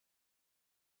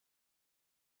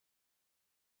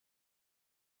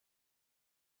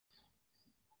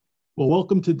Well,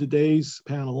 welcome to today's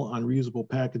panel on reusable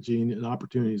packaging and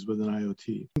opportunities within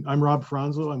IoT. I'm Rob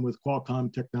Franzo. I'm with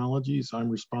Qualcomm Technologies. I'm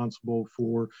responsible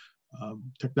for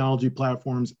technology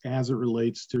platforms as it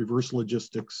relates to reverse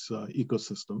logistics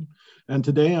ecosystem. And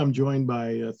today I'm joined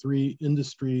by three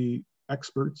industry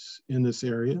experts in this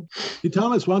area. Hey,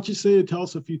 Thomas, why don't you tell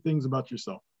us a few things about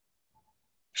yourself?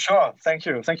 Sure. Thank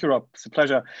you. Thank you, Rob. It's a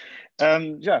pleasure.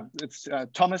 Yeah, it's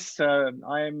Thomas.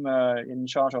 I'm in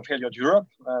charge of Heliot Europe.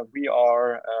 We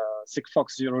are a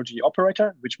Sigfox zero-G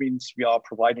operator, which means we are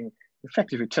providing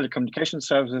effectively telecommunication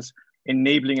services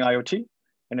enabling IoT,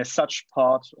 and as such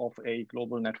part of a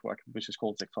global network, which is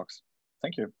called Sigfox.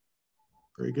 Thank you.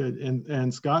 Very good.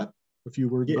 And Scott, a few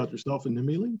words about yourself and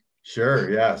NimbeLink? Sure.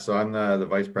 Yeah. So I'm the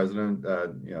vice president,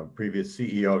 previous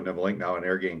CEO of NimbeLink, now an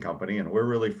Airgain company, and we're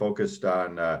really focused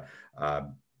on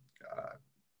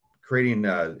creating,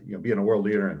 being a world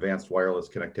leader in advanced wireless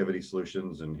connectivity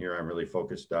solutions. And here I'm really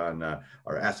focused on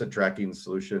our asset tracking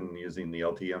solution using the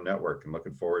LTM network, and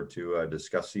looking forward to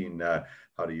discussing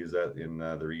how to use that in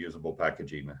the reusable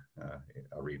packaging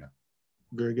arena.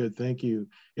 Very good. Thank you.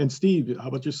 And Steve, how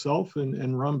about yourself and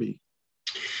Rumby?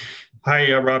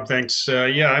 Hi, Rob. Thanks.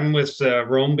 Yeah, I'm with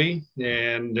Romby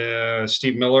and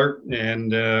Steve Miller,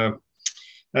 and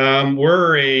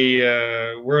we're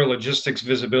a logistics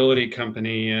visibility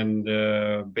company, and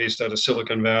based out of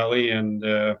Silicon Valley, and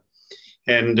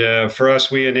for us,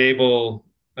 we enable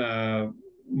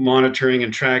monitoring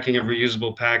and tracking of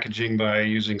reusable packaging by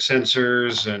using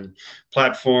sensors and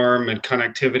platform and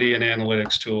connectivity and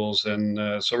analytics tools,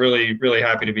 and so really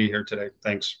happy to be here today.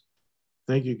 Thanks.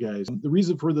 Thank you, guys. The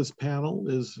reason for this panel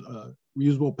is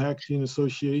Reusable Packaging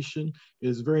Association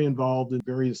is very involved in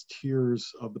various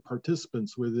tiers of the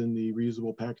participants within the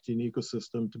reusable packaging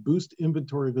ecosystem to boost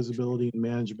inventory visibility and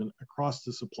management across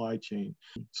the supply chain.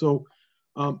 So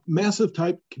massive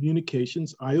type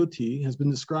communications, IoT, has been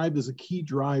described as a key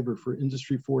driver for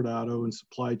Industry 4.0 and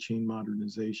supply chain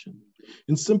modernization.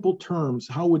 In simple terms,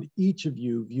 how would each of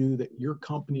you view that your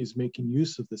company is making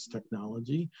use of this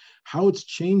technology, how it's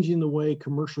changing the way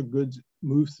commercial goods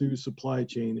move through supply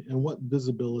chain, and what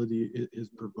visibility it is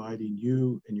providing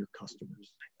you and your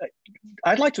customers?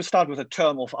 I'd like to start with the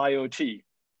term of IoT.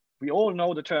 We all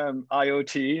know the term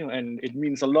IoT, and it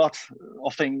means a lot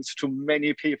of things to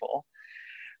many people.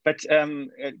 But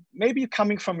maybe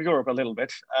coming from Europe a little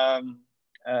bit, I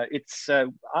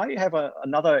have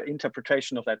another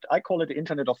interpretation of that. I call it the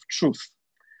Internet of Truth.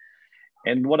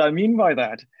 And what I mean by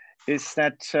that is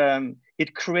that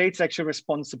it creates actual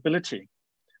responsibility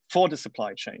for the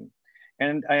supply chain.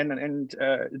 And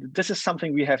this is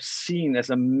something we have seen as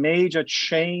a major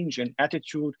change in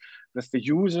attitude with the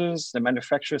users, the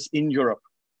manufacturers in Europe.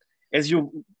 As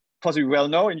you possibly well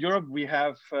know, in Europe, we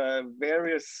have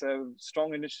various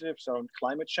strong initiatives around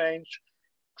climate change,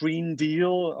 Green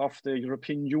Deal of the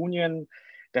European Union.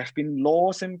 There have been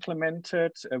laws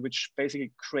implemented, which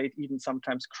basically create even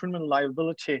sometimes criminal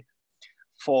liability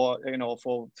for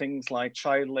things like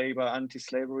child labor,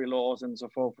 anti-slavery laws, and so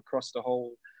forth across the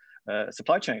whole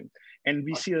supply chain. And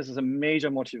we see this as a major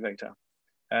motivator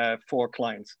for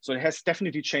clients. So it has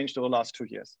definitely changed over the last 2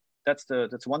 years. That's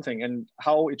one thing. And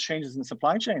how it changes in the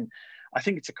supply chain, I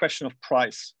think it's a question of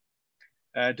price.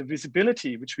 The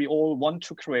visibility which we all want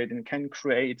to create and can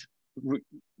create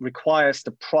requires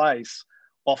the price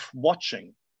of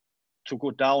watching to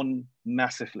go down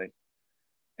massively.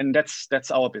 And that's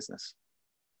our business.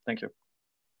 Thank you.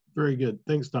 Very good.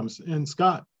 Thanks, Thomas. And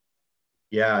Scott?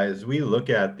 Yeah, as we look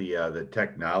at the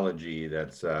technology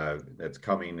that's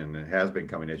coming, and it has been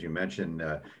coming, as you mentioned,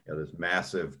 this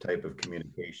massive type of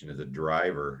communication as a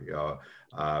driver.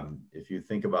 If you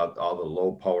think about all the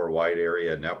low power wide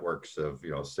area networks of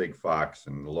Sigfox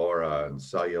and LoRa and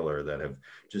cellular that have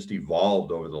just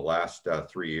evolved over the last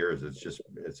 3 years,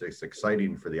 it's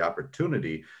exciting for the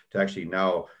opportunity to actually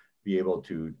now be able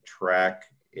to track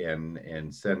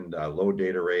and send low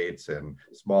data rates and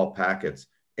small packets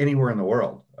anywhere in the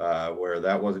world, where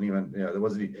that wasn't even,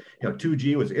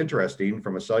 2G was interesting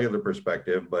from a cellular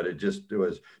perspective, but it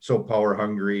was so power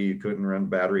hungry, you couldn't run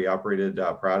battery operated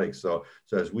products. So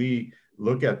as we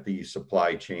look at the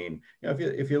supply chain,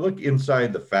 if you look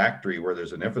inside the factory where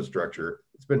there's an infrastructure,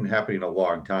 it's been happening a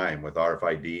long time with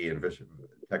RFID and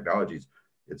technologies.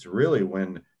 It's really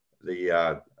when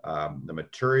the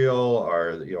material,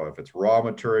 or if it's raw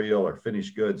material or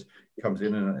finished goods, comes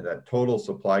in that total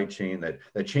supply chain,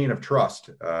 that chain of trust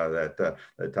that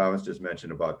Thomas just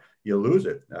mentioned about, you lose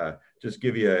it. Just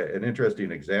give you an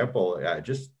interesting example.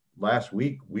 Just last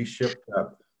week, we shipped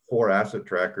 4 asset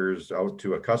trackers out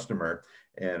to a customer,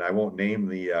 and I won't name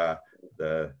the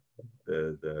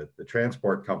the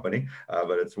transport company,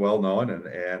 but it's well known,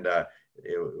 and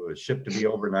it was shipped to me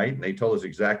overnight, and they told us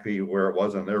exactly where it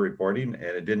was on their reporting, and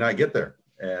it did not get there.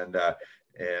 And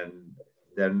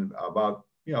then about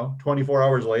 24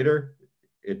 hours later,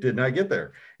 it did not get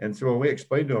there. And so when we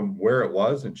explained to them where it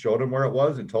was and showed them where it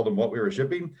was and told them what we were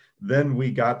shipping, then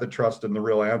we got the trust and the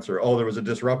real answer. Oh, there was a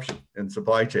disruption in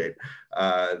supply chain.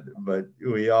 But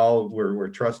we all were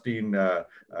trusting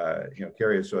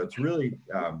carriers. So it's really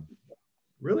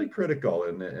really critical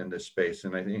in this space.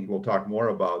 And I think we'll talk more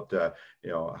about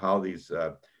how these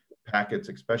packets,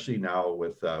 especially now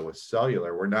with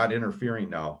cellular, we're not interfering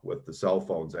now with the cell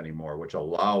phones anymore, which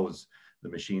allows the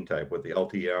machine type. With the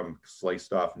LTM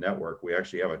sliced off network, we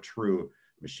actually have a true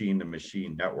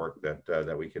machine-to-machine network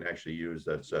that we can actually use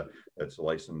that's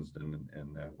licensed,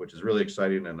 and which is really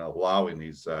exciting and allowing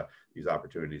these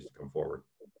opportunities to come forward.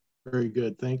 Very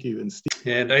good, thank you. And Steve.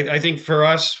 And I think for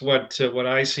us, what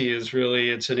I see is really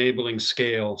it's enabling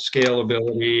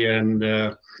scalability,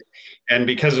 and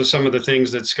because of some of the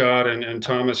things that Scott and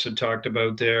Thomas had talked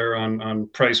about there on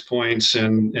price points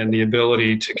and the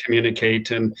ability to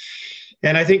communicate,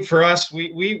 and I think for us,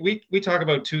 we talk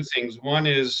about two things. One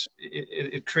is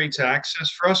it creates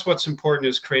access. For us, what's important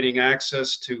is creating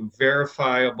access to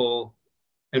verifiable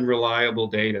and reliable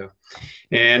data,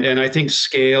 and I think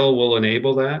scale will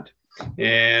enable that.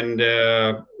 And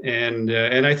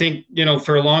I think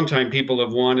for a long time people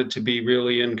have wanted to be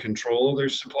really in control of their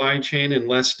supply chain and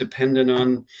less dependent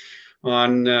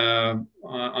on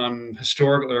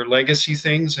historical or legacy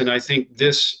things. And I think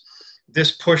this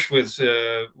push with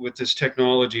this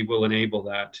technology will enable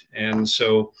that. And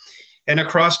so, and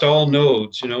across all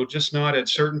nodes, just not at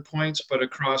certain points, but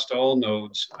across all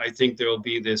nodes, I think there will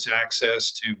be this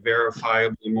access to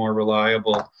verifiably more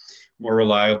reliable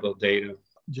data.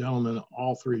 Gentlemen,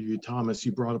 all three of you, Thomas,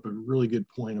 you brought up a really good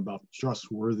point about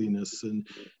trustworthiness and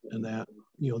that,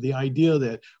 the idea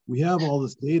that we have all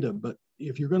this data, but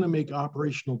if you're going to make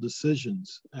operational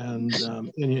decisions and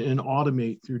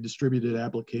automate through distributed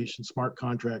applications, smart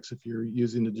contracts, if you're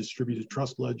using a distributed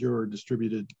trust ledger or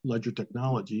distributed ledger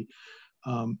technology,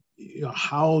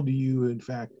 how do you in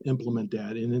fact implement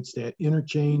that? And it's that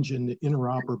interchange and the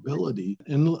interoperability.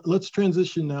 And let's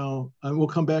transition now, and we'll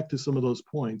come back to some of those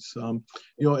points.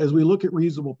 As we look at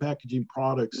reusable packaging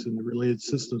products and the related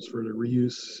systems for the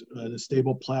reuse and a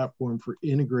stable platform for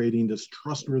integrating this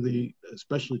trustworthy,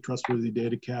 especially trustworthy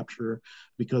data capture,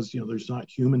 because there's not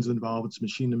humans involved, it's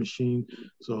machine to machine,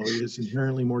 so it's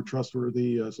inherently more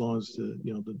trustworthy as long as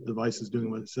the device is doing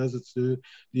what it says it's doing.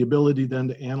 The ability then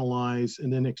to analyze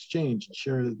and then exchange,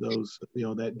 share those,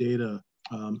 that data.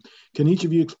 Can each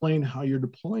of you explain how you're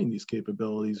deploying these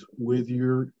capabilities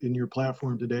in your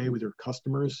platform today with your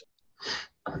customers?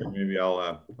 Maybe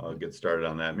I'll get started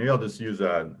on that. Maybe I'll just use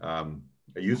a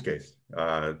use case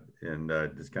and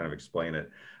just kind of explain it.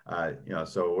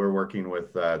 So we're working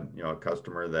with a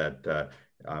customer that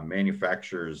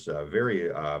manufactures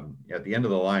very at the end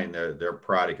of the line. Their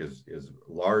product is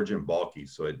large and bulky,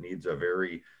 so it needs a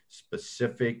very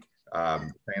specific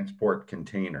transport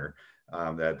container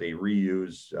that they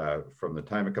reuse from the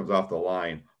time it comes off the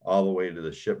line all the way to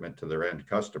the shipment to their end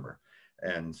customer.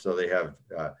 And so they have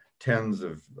tens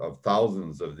of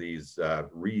thousands of these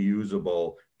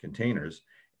reusable containers.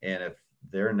 And if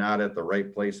they're not at the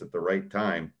right place at the right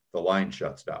time, the line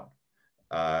shuts down.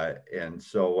 And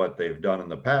so what they've done in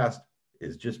the past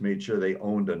is just made sure they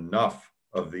owned enough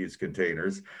of these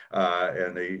containers,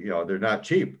 and they're not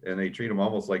cheap, and they treat them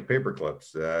almost like paper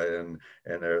clips, and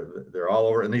they're all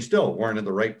over, and they still weren't in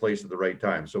the right place at the right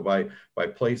time. So by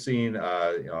placing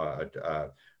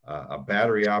a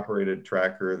battery operated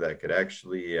tracker that could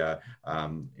actually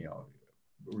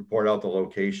report out the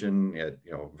location at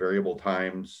variable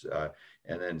times,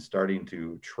 and then starting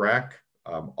to track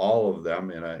all of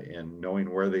them in knowing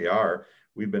where they are,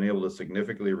 we've been able to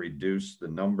significantly reduce the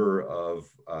number of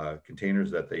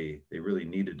containers that they really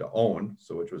needed to own,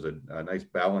 so which was a nice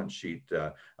balance sheet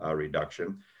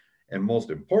reduction. And most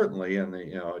importantly,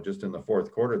 just in the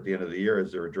fourth quarter at the end of the year,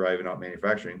 as they were driving out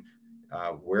manufacturing,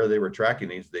 where they were tracking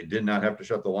these, they did not have to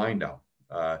shut the line down.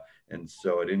 And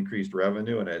so it increased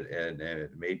revenue, and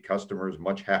it made customers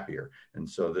much happier. And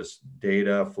so this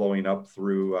data flowing up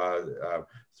through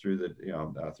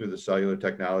the cellular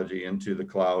technology into the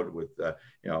cloud with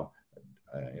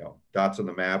dots on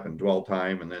the map and dwell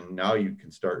time, and then now you can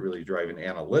start really driving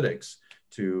analytics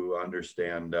to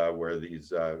understand where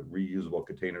these reusable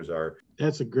containers are.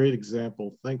 That's a great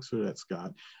example. Thanks for that,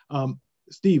 Scott.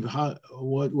 Steve,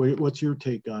 what's your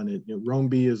take on it?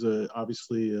 Roamby is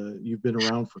obviously you've been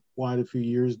around for quite a few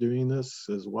years doing this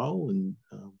as well, and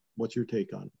what's your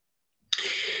take on it?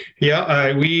 Yeah,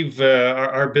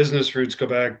 our business roots go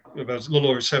back about a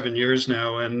little over 7 years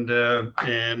now, and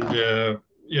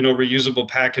reusable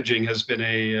packaging has been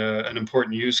an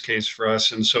important use case for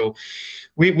us, and so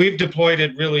we've deployed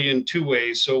it really in two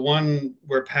ways. So one,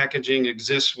 where packaging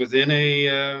exists within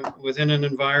an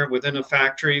environment, within a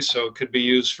factory, so it could be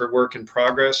used for work in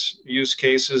progress use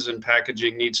cases, and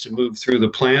packaging needs to move through the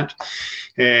plant.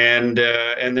 And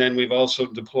then we've also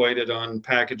deployed it on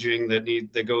packaging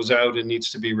that goes out and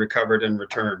needs to be recovered and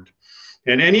returned.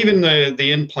 And even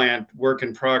the in-plant work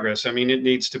in progress, I mean, it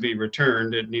needs to be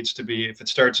returned. It needs to be, if it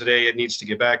starts at A, it needs to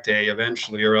get back to A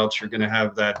eventually, or else you're going to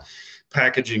have that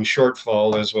packaging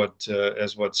shortfall,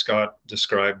 as what Scott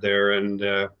described there.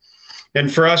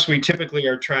 And for us, we typically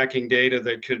are tracking data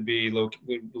that could be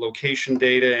location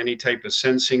data, any type of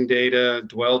sensing data,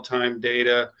 dwell time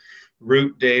data,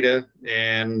 route data,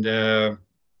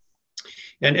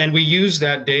 and we use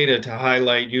that data to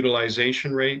highlight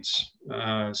utilization rates,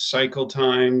 cycle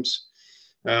times,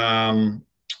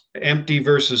 empty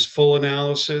versus full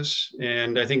analysis.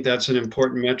 And I think that's an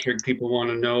important metric. People want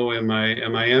to know, am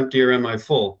I empty or am I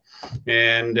full?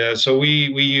 And so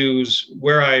we use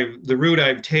the route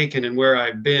I've taken and where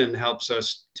I've been helps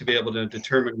us to be able to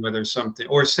determine whether something,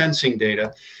 or sensing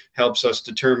data helps us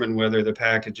determine whether the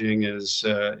packaging is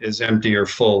empty or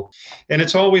full. And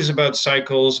it's always about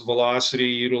cycles, velocity,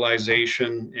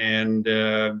 utilization, and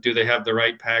do they have the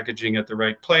right packaging at the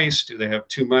right place? Do they have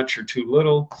too much or too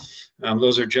little?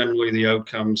 Those are generally the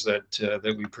outcomes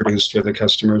that we produce for the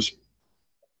customers.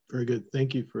 Very good.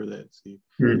 Thank you for that, Steve.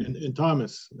 And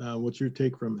Thomas, what's your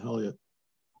take from Elliot?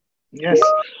 Yes.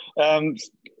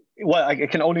 Well, I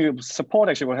can only support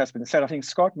actually what has been said. I think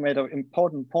Scott made an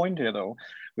important point here, though,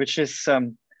 which is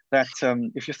that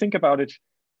if you think about it,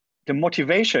 the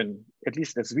motivation, at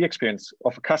least as we experience,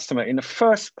 of a customer in the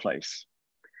first place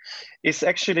is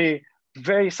actually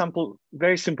very simple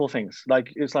things.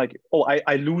 Like, it's like, oh,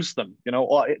 I lose them,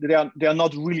 or they are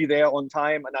not really there on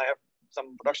time, and I have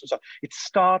some production stuff. It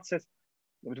starts at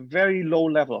a very low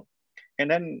level. And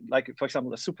then, like, for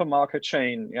example, a supermarket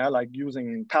chain, like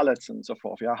using pallets and so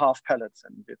forth, half pallets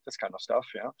and this kind of stuff,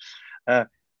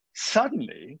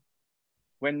 suddenly,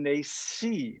 when they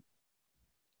see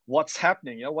what's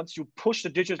happening, once you push the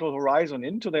digital horizon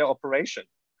into their operation,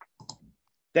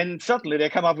 then suddenly they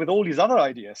come up with all these other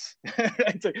ideas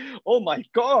and say, oh my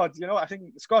God, I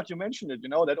think, Scott, you mentioned it,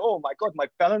 that, oh my God, my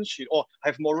balance sheet, or I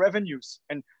have more revenues.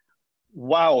 And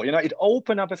wow, it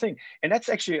opened up a thing. And that's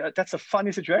actually, that's a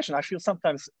funny situation. I feel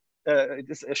sometimes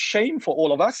it's a shame for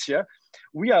all of us here.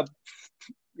 We are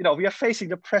facing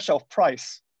the pressure of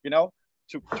price, to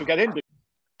get in.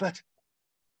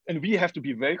 And we have to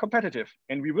be very competitive,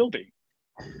 and we will be.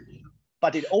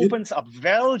 But it opens up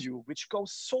value, which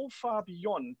goes so far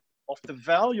beyond of the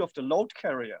value of the load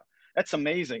carrier. That's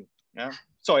amazing. Yeah.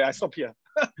 Sorry, I stop here.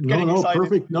 No, excited.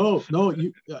 Perfect. No.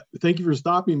 Thank you for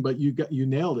stopping, but you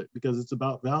nailed it, because it's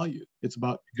about value. It's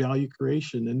about value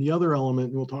creation. And the other element,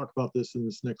 and we'll talk about this in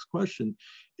this next question,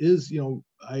 is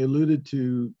I alluded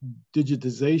to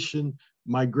digitization,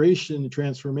 migration, and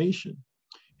transformation.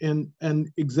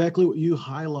 And exactly what you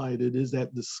highlighted is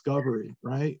that discovery,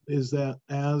 right? Is that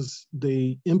as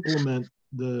they implement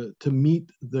to meet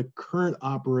the current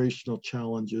operational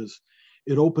challenges,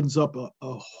 it opens up a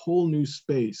whole new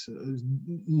space,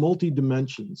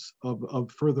 multi-dimensions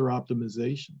of further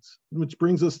optimizations, which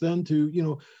brings us then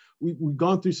to, we've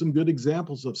gone through some good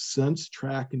examples of sense,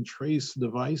 track, and trace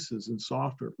devices and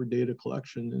software for data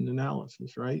collection and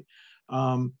analysis, right?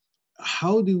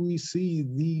 How do we see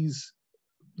these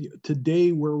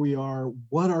today where we are?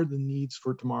 What are the needs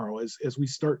for tomorrow as we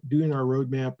start doing our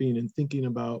road mapping and thinking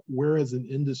about where as an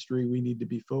industry we need to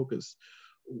be focused?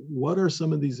 What are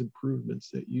some of these improvements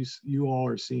that you all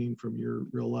are seeing from your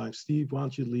real life? Steve, why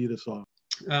don't you lead us off?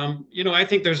 I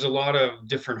think there's a lot of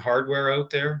different hardware out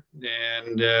there,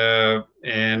 and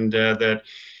that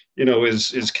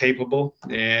is capable,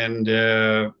 and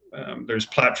there's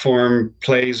platform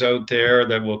plays out there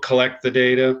that will collect the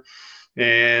data.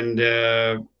 And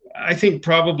I think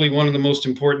probably one of the most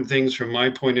important things from my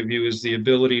point of view is the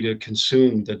ability to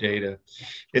consume the data.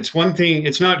 It's one thing,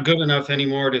 it's not good enough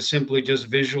anymore to simply just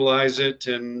visualize it,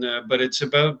 but it's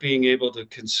about being able to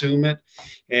consume it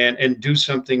and do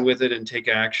something with it and take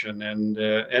action.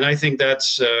 And I think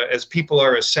that's, as people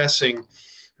are assessing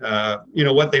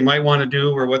what they might want to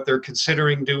do or what they're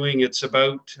considering doing, it's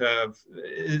about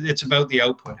the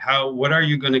output. What are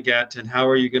you going to get, and how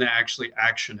are you going to actually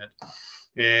action it?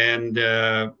 And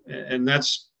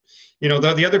that's,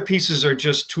 the other pieces are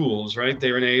just tools, right?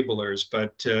 They're enablers,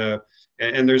 but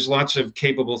And there's lots of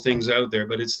capable things out there,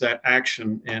 but it's that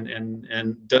action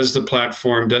and does the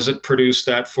platform, does it produce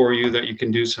that for you that you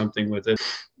can do something with it?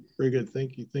 Very good.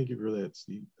 Thank you for that,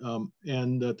 Steve.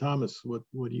 And Thomas, what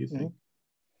do you think?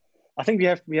 I think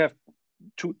we have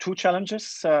two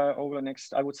challenges over the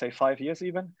next, I would say, 5 years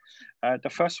even. The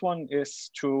first one is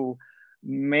to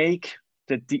make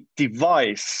the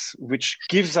device which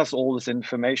gives us all this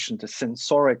information, the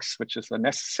sensorics which is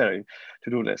necessary to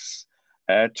do this,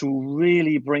 to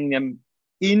really bring them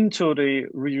into the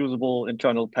reusable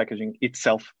internal packaging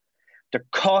itself. The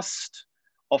cost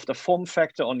of the form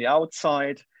factor on the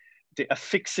outside, the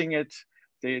affixing it,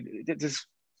 this is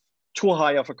too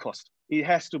high of a cost. It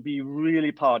has to be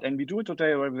really part, and we do it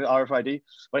today with RFID,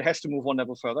 but it has to move one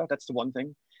level further. That's the one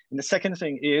thing. And the second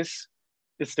thing is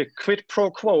the quid pro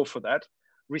quo for that,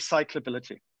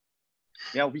 recyclability.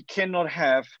 Yeah, we cannot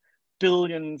have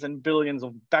billions and billions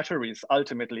of batteries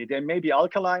ultimately. They may be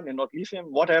alkaline and not lithium,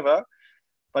 whatever,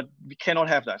 but we cannot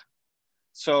have that.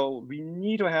 So we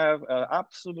need to have an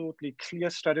absolutely clear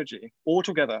strategy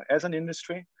altogether as an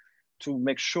industry to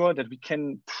make sure that we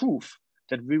can prove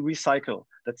that we recycle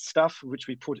that stuff which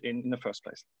we put in the first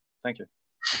place. Thank you.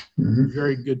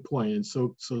 Very good point, and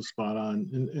so spot on.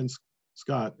 And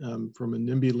Scott, from a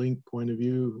NIMBY Link point of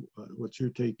view, what's your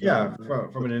take? Yeah,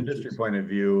 from an industry point of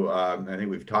view, I think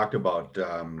we've talked about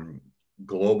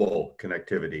global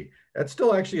connectivity. That's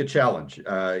still actually a challenge.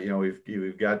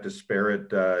 We've got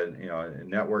disparate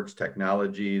networks,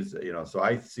 technologies. So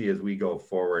I see as we go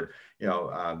forward,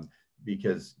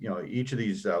 because each of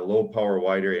these low power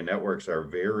wide area networks are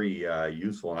very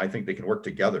useful, and I think they can work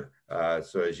together.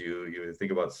 So as you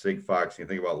think about Sigfox, you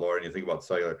think about LoRa, and you think about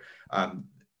cellular,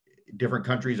 different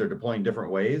countries are deploying different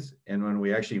ways. And when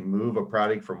we actually move a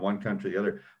product from one country to the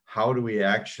other, how do we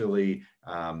actually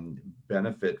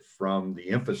benefit from the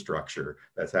infrastructure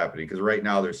that's happening? Because right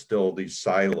now there's still these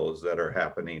silos that are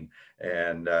happening,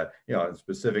 and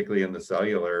specifically in the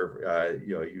cellular,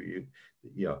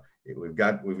 we've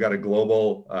got a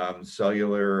global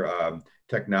cellular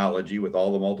technology with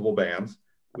all the multiple bands.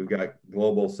 We've got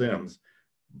global SIMs,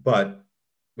 but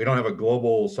we don't have a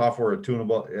global software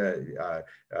tunable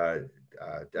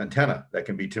antenna that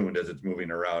can be tuned as it's moving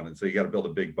around. And so you got to build a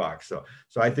big box. So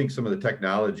I think some of the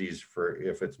technologies for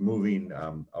if it's moving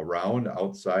around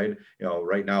outside,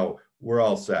 right now we're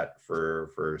all set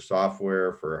for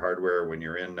software, for hardware when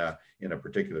you're in a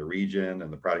particular region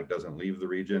and the product doesn't leave the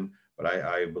region. But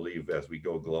I believe as we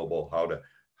go global,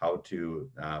 how to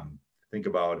think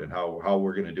about and how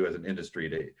we're going to do as an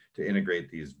industry to integrate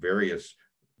these various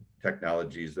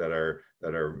technologies that are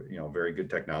very good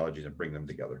technologies and bring them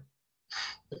together.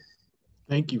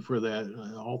 Thank you for that.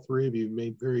 All three of you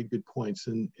made very good points.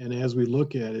 And as we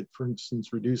look at it, for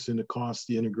instance, reducing the cost,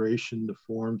 the integration, the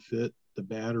form fit, the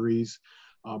batteries,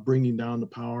 bringing down the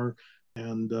power,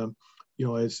 and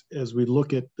as we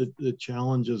look at the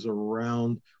challenges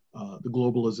around the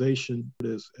globalization,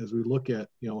 as we look at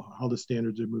how the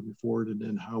standards are moving forward, and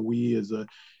then how we as a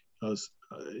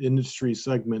industry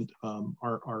segment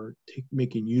are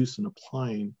making use and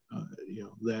applying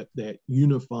that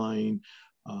unifying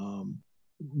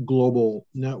global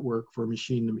network for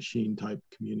machine-to-machine type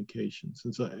communications.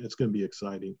 And so it's going to be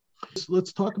exciting.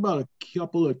 Let's talk about a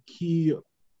couple of key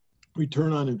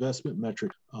return on investment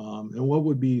metrics. And what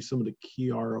would be some of the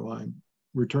key ROI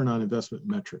return on investment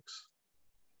metrics?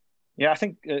 Yeah, I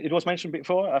think it was mentioned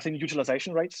before. I think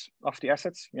utilization rates of the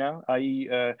assets, i.e.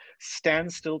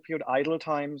 standstill period, idle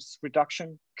times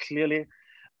reduction, clearly.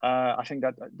 I think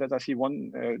that I see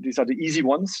one, these are the easy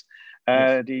ones.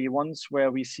 Yes. The ones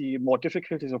where we see more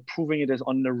difficulties of proving it is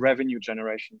on the revenue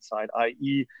generation side,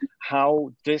 i.e.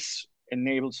 how this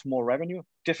enables more revenue,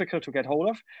 difficult to get hold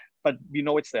of, but we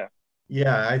know it's there.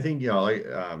 Yeah, I think,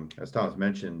 as Thomas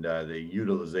mentioned, the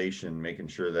utilization, making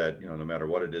sure that, no matter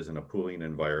what it is in a pooling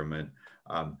environment,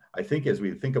 I think as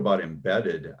we think about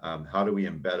embedded, how do we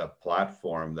embed a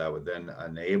platform that would then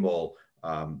enable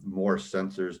more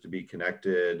sensors to be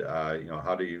connected?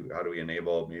 How do we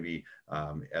enable maybe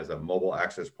as a mobile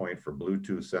access point for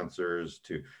Bluetooth sensors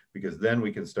because then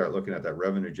we can start looking at that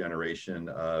revenue generation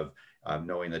of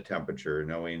knowing the temperature,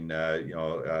 knowing,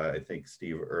 I think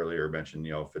Steve earlier mentioned,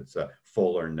 if it's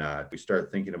full or not. We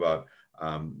start thinking about,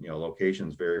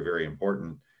 locations very, very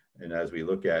important. And as we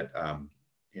look at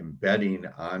embedding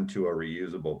onto a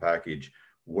reusable package,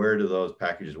 where do those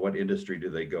packages, what industry do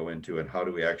they go into, and how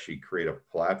do we actually create a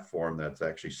platform that's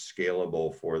actually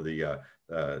scalable for the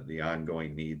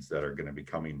ongoing needs that are going to be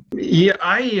coming? Yeah,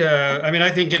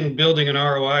 I think in building an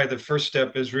ROI, the first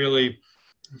step is really,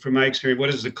 from my experience, what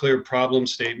is the clear problem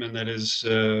statement that is,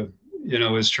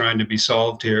 is trying to be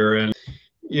solved here? And,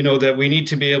 that we need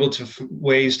to be able to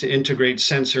ways to integrate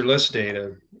sensorless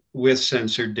data with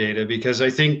censored data, because I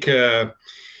think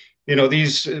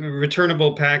these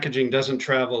returnable packaging doesn't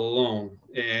travel alone,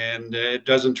 and it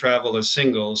doesn't travel as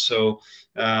singles. So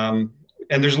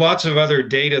and there's lots of other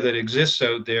data that exists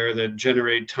out there that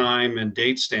generate time and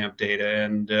date stamp data,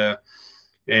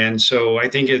 and so I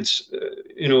think it's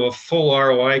a full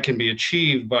ROI can be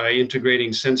achieved by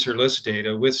integrating sensorless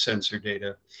data with sensor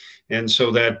data, and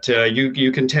so that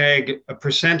you can tag a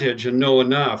percentage and know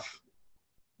enough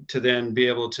to then be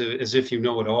able to, as if you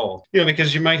know it all,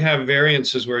 because you might have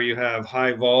variances where you have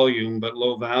high volume but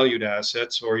low valued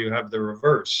assets, or you have the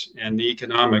reverse, and the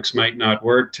economics might not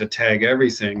work to tag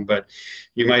everything, but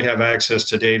you might have access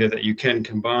to data that you can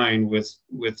combine with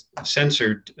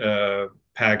censored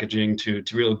packaging to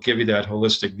really give you that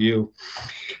holistic view.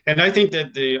 And I think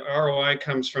that the ROI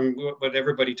comes from what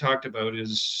everybody talked about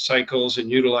is cycles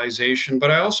and utilization, but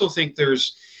I also think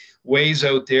there's ways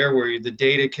out there where the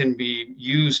data can be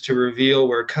used to reveal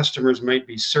where customers might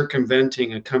be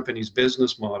circumventing a company's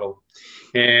business model,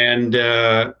 and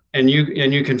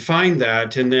you can find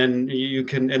that, and then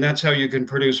and that's how you can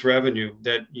produce revenue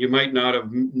that you might not have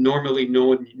normally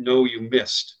know you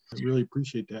missed. I really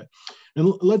appreciate that.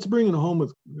 And let's bring it home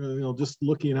with just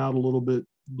looking out a little bit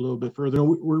further.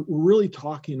 We're really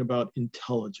talking about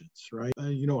intelligence, right?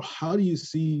 How do you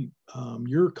see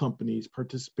your companies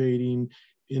participating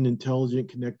in intelligent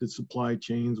connected supply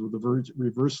chains with the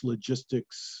reverse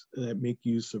logistics that make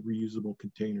use of reusable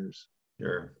containers?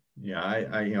 Sure. Yeah,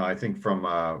 I think from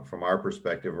our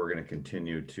perspective, we're going to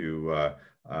continue to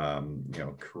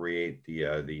create the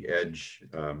edge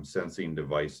sensing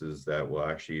devices that will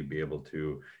actually be able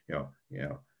to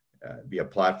be a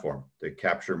platform to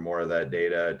capture more of that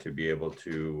data, to be able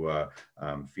to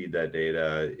feed that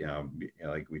data,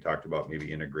 like we talked about,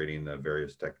 maybe integrating the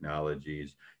various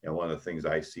technologies. One of the things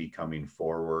I see coming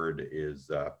forward is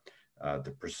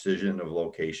the precision of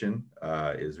location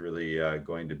is really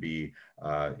going to be,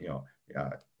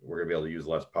 we're going to be able to use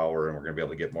less power, and we're going to be able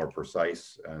to get more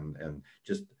precise, and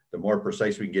just the more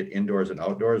precise we can get indoors and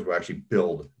outdoors, we'll actually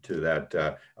build to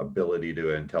that ability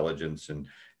to intelligence. And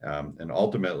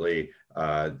ultimately,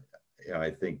 I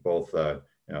think both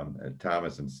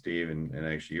Thomas and Steve and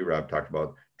actually you, Rob, talked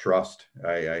about trust.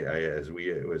 As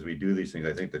we do these things,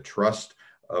 I think the trust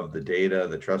of the data,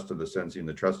 the trust of the sensing,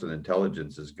 the trust of the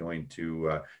intelligence is going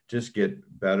to just get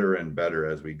better and better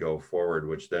as we go forward,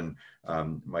 which then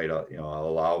might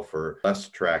allow for less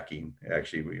tracking,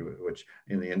 actually, which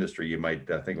in the industry you might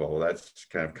think, well, that's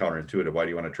kind of counterintuitive. Why do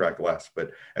you want to track less?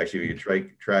 But actually, you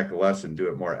track less and do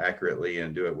it more accurately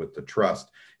and do it with the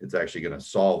trust, it's actually going to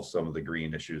solve some of the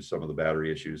green issues, some of the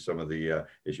battery issues, some of the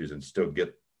issues, and still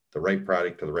get the right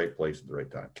product to the right place at the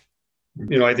right time.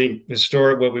 I think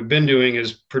what we've been doing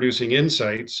is producing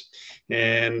insights.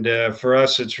 And for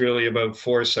us, it's really about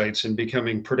foresights and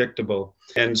becoming predictable.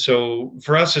 And so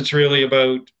for us, it's really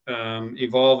about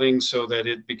evolving so that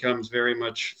it becomes very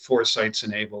much foresights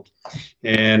enabled.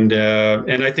 And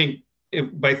I think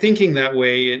by thinking that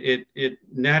way, it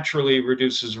naturally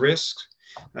reduces risks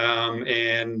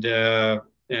and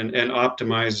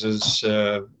optimizes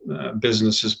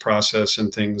businesses' process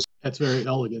and things. That's very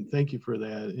elegant. Thank you for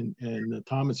that. And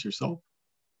Thomas, yourself?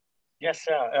 Yes,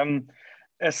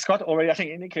 as Scott already, I think,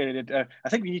 indicated, I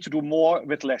think we need to do more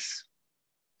with less.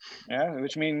 Yeah,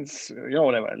 which means,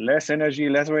 whatever, less energy,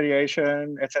 less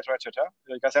radiation, etc.,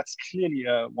 because that's clearly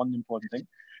one important thing.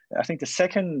 I think the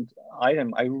second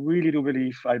item, I really do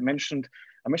believe, I mentioned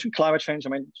climate change, I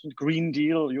mentioned Green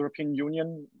Deal, European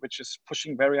Union, which is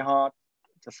pushing very hard.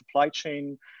 The supply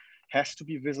chain has to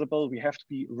be visible. We have to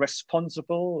be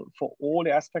responsible for all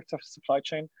the aspects of the supply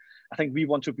chain. I think we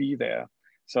want to be there.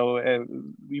 So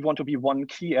we want to be one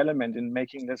key element in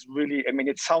making this really,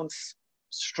 it sounds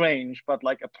strange, but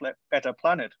like a better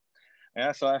planet.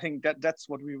 Yeah, so I think that's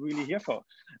what we're really here for.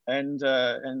 And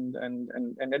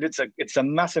it's a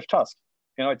massive task.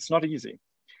 It's not easy.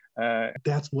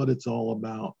 That's what it's all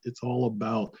about. It's all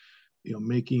about,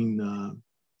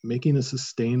 making a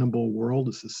sustainable world,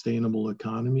 a sustainable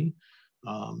economy,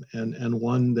 and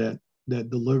one that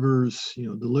delivers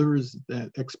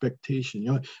that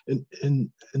expectation. And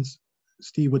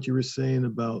Steve, what you were saying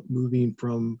about moving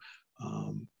from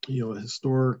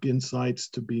historic insights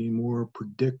to being more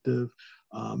predictive,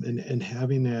 and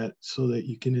having that so that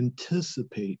you can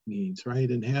anticipate needs, right?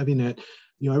 And having that,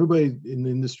 you know, everybody in the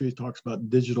industry talks about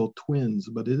digital twins,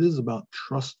 but it is about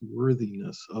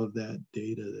trustworthiness of that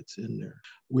data that's in there.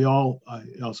 We all,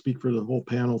 I'll speak for the whole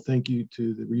panel, thank you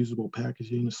to the Reusable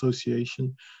Packaging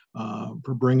Association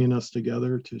for bringing us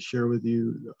together to share with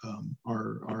you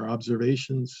our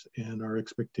observations and our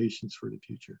expectations for the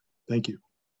future. Thank you.